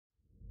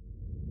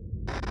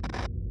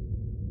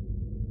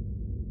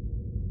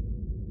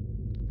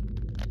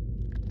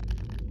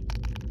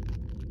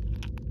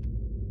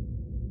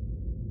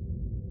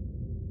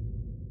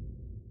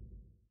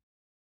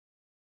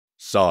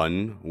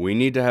Son, we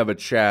need to have a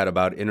chat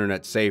about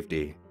internet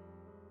safety.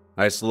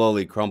 I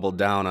slowly crumpled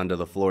down onto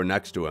the floor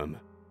next to him.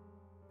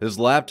 His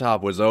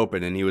laptop was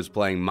open and he was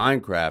playing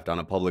Minecraft on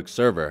a public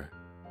server.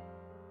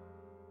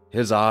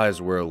 His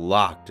eyes were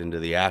locked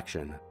into the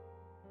action.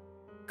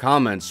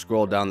 Comments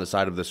scrolled down the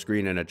side of the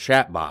screen in a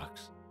chat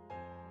box.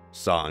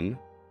 Son,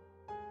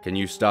 can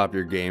you stop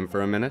your game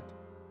for a minute?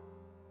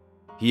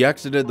 He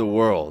exited the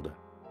world,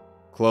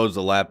 closed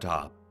the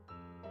laptop,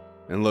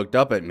 and looked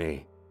up at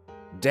me.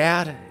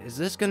 Dad, is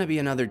this gonna be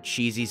another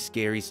cheesy,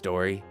 scary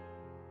story?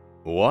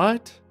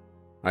 What?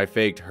 I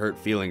faked hurt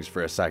feelings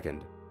for a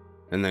second,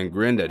 and then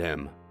grinned at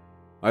him.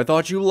 I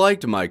thought you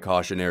liked my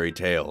cautionary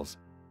tales.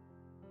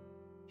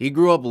 He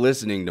grew up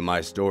listening to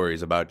my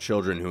stories about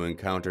children who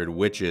encountered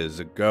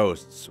witches,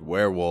 ghosts,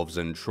 werewolves,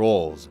 and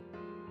trolls.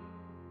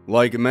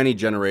 Like many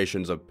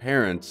generations of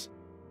parents,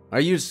 I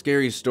used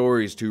scary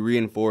stories to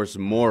reinforce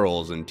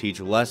morals and teach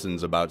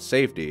lessons about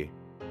safety.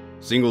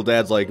 Single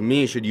dads like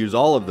me should use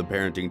all of the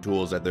parenting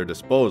tools at their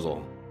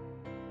disposal.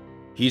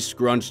 He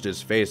scrunched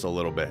his face a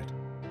little bit.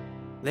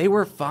 They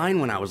were fine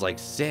when I was like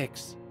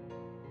 6.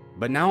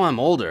 But now I'm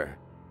older.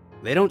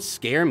 They don't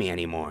scare me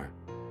anymore.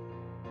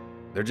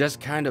 They're just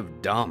kind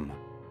of dumb.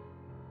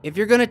 If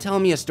you're gonna tell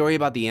me a story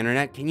about the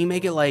internet, can you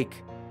make it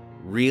like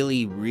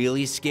really,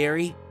 really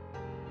scary?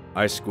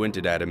 I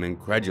squinted at him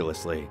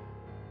incredulously.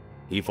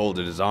 He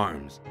folded his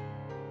arms.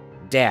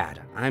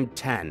 Dad, I'm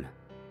 10,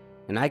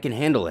 and I can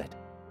handle it.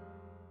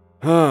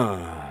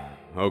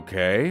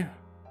 Okay.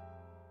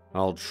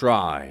 I'll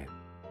try.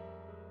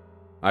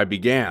 I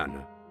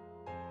began.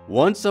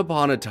 Once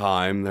upon a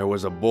time, there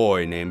was a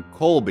boy named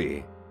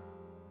Colby.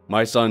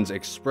 My son's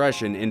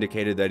expression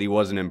indicated that he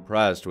wasn't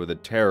impressed with the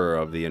terror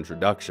of the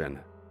introduction.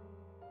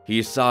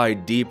 He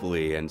sighed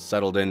deeply and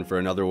settled in for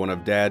another one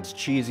of Dad's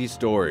cheesy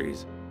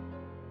stories.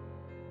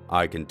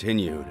 I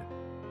continued.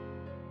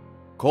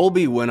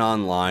 Colby went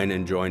online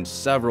and joined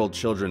several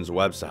children's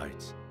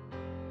websites.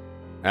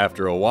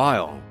 After a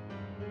while,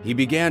 he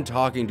began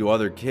talking to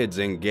other kids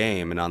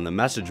in-game and on the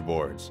message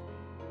boards.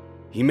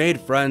 He made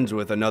friends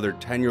with another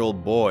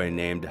 10-year-old boy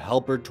named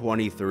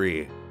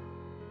Helper23.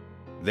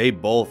 They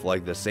both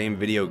liked the same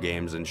video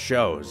games and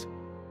shows.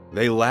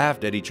 They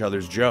laughed at each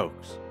other's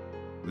jokes.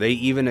 They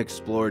even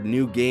explored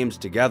new games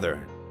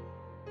together.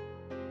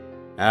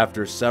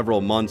 After several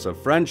months of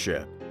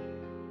friendship,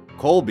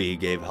 Colby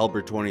gave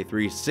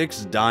Helper23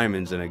 6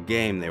 diamonds in a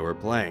game they were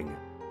playing.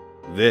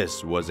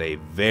 This was a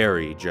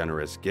very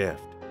generous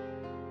gift.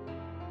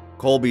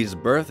 Colby's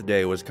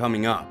birthday was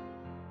coming up,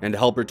 and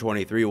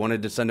Helper23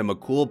 wanted to send him a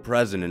cool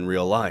present in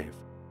real life.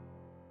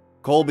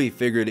 Colby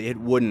figured it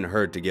wouldn't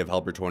hurt to give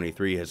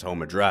Helper23 his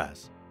home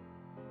address,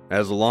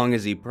 as long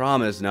as he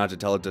promised not to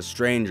tell it to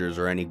strangers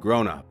or any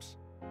grown-ups.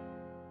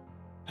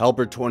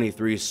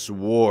 Helper23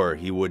 swore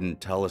he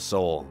wouldn't tell a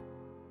soul,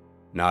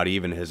 not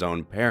even his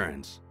own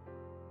parents,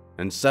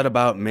 and set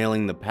about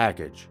mailing the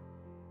package.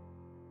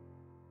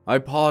 I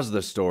paused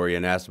the story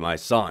and asked my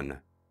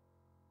son,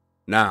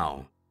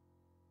 "Now,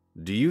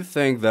 do you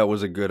think that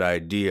was a good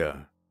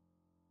idea?"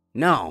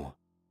 No,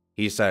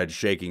 he said,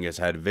 shaking his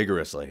head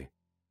vigorously.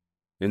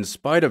 In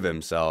spite of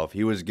himself,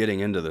 he was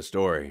getting into the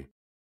story.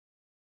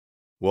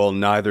 Well,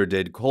 neither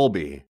did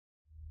Colby.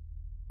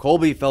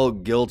 Colby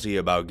felt guilty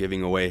about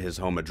giving away his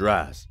home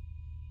address,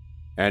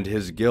 and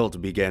his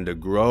guilt began to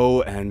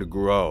grow and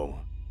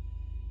grow.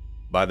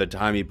 By the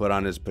time he put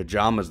on his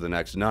pajamas the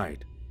next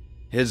night,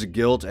 his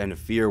guilt and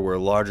fear were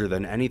larger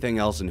than anything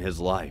else in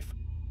his life.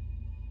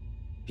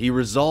 He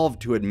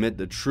resolved to admit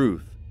the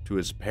truth to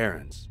his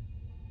parents.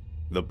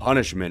 The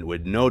punishment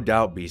would no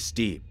doubt be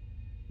steep,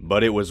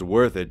 but it was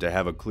worth it to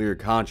have a clear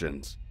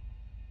conscience.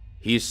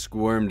 He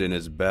squirmed in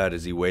his bed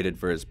as he waited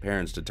for his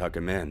parents to tuck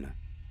him in.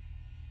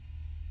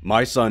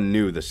 My son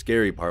knew the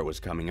scary part was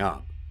coming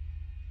up.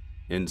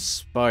 In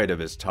spite of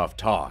his tough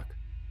talk,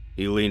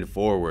 he leaned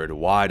forward,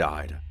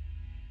 wide-eyed.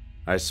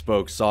 I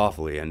spoke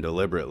softly and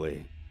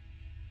deliberately.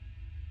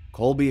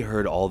 Colby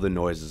heard all the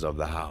noises of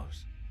the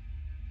house.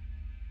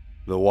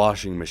 The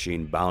washing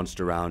machine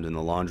bounced around in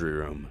the laundry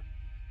room.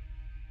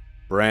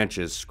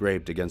 Branches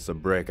scraped against the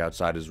brick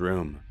outside his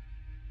room.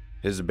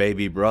 His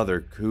baby brother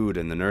cooed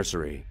in the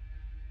nursery.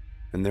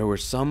 And there were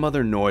some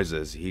other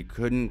noises he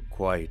couldn't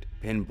quite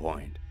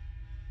pinpoint.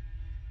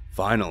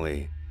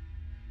 Finally,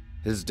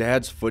 his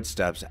dad's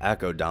footsteps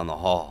echoed down the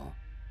hall.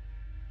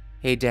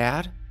 "Hey,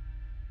 Dad?"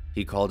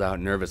 he called out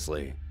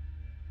nervously.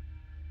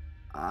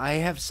 "I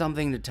have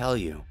something to tell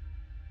you."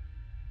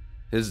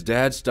 His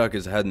dad stuck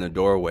his head in the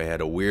doorway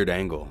at a weird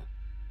angle.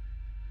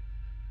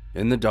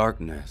 In the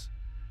darkness,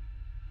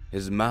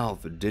 his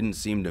mouth didn't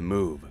seem to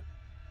move,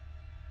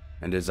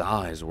 and his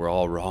eyes were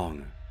all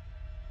wrong.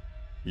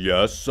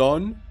 "Yes,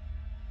 son?"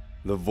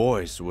 The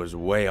voice was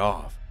way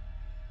off.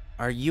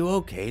 "Are you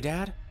okay,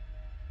 Dad?"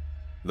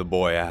 the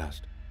boy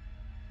asked.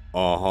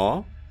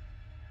 "Uh-huh,"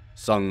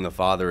 sung the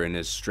father in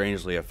his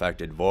strangely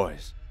affected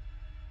voice.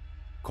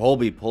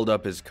 Colby pulled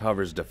up his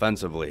covers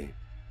defensively.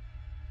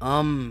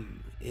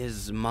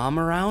 Is Mom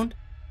around?"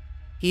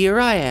 "Here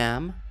I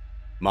am."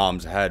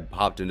 Mom's head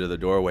popped into the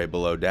doorway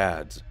below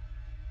Dad's.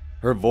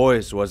 Her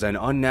voice was an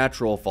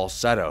unnatural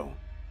falsetto.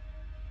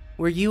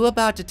 Were you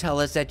about to tell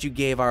us that you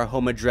gave our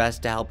home address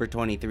to Helper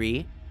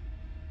 23?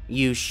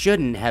 You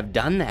shouldn't have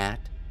done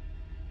that.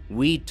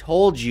 We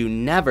told you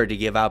never to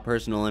give out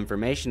personal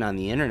information on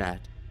the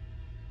internet.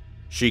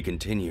 She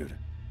continued.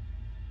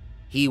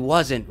 He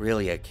wasn't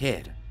really a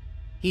kid.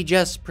 He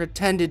just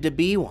pretended to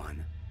be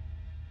one.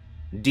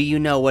 Do you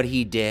know what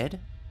he did?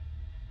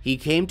 He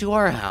came to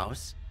our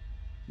house,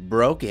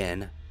 broke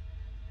in,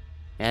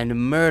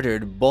 and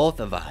murdered both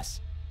of us.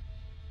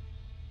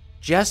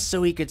 Just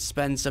so he could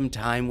spend some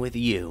time with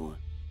you.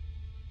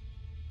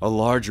 A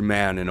large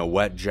man in a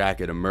wet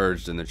jacket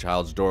emerged in the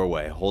child's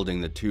doorway,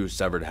 holding the two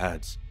severed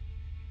heads.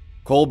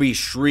 Colby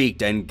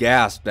shrieked and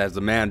gasped as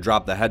the man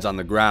dropped the heads on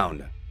the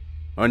ground,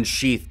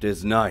 unsheathed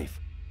his knife,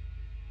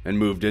 and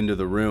moved into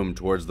the room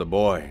towards the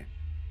boy.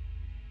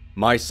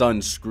 My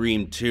son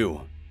screamed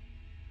too.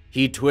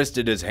 He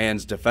twisted his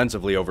hands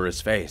defensively over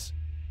his face,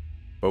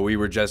 but we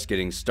were just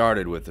getting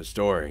started with the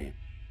story.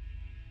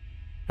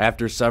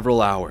 After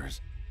several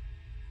hours,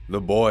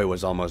 the boy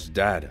was almost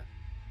dead,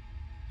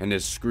 and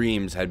his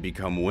screams had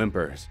become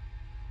whimpers.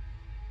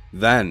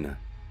 Then,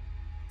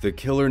 the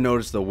killer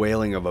noticed the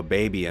wailing of a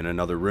baby in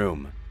another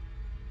room,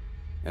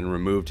 and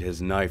removed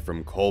his knife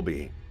from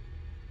Colby.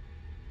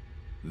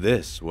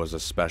 This was a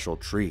special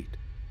treat.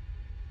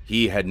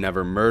 He had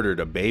never murdered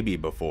a baby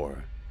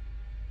before,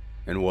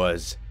 and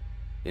was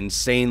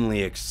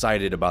insanely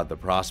excited about the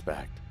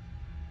prospect.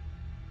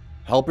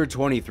 Helper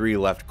 23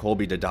 left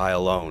Colby to die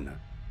alone,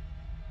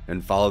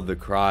 and followed the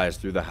cries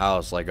through the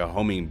house like a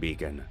homing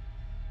beacon.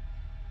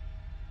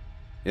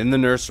 In the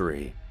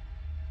nursery,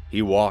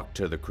 he walked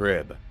to the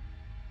crib,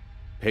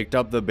 picked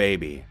up the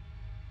baby,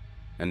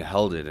 and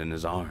held it in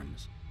his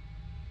arms.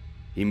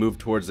 He moved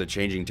towards the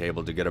changing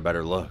table to get a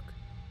better look.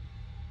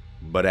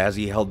 But as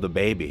he held the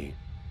baby,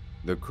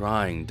 the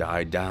crying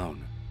died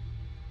down.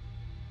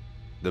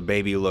 The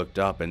baby looked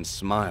up and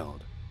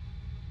smiled.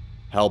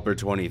 Helper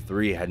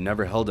 23 had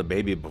never held a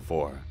baby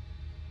before,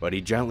 but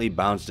he gently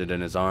bounced it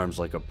in his arms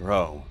like a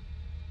pro.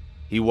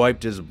 He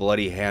wiped his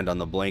bloody hand on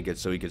the blanket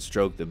so he could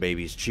stroke the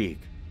baby's cheek.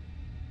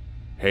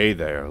 "Hey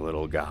there,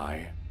 little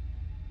guy."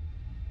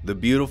 The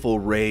beautiful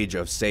rage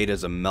of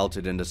sadism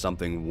melted into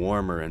something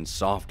warmer and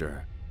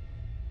softer.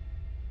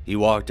 He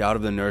walked out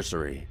of the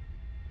nursery,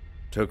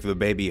 took the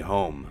baby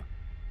home,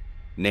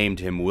 named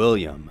him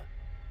William,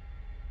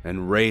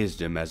 and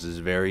raised him as his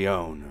very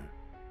own.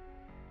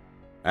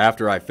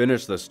 After I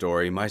finished the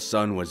story, my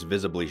son was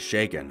visibly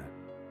shaken.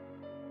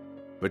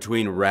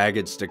 Between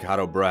ragged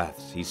staccato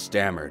breaths, he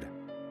stammered,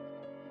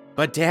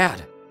 But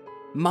Dad,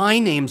 my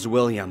name's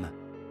William.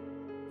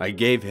 I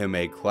gave him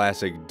a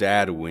classic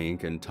dad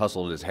wink and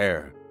tousled his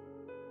hair.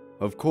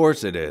 "Of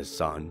course it is,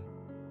 son."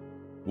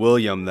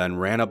 William then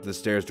ran up the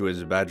stairs to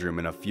his bedroom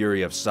in a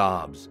fury of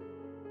sobs.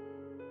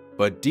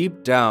 But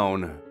deep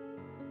down,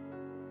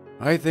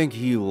 I think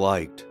he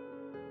liked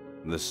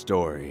the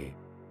story.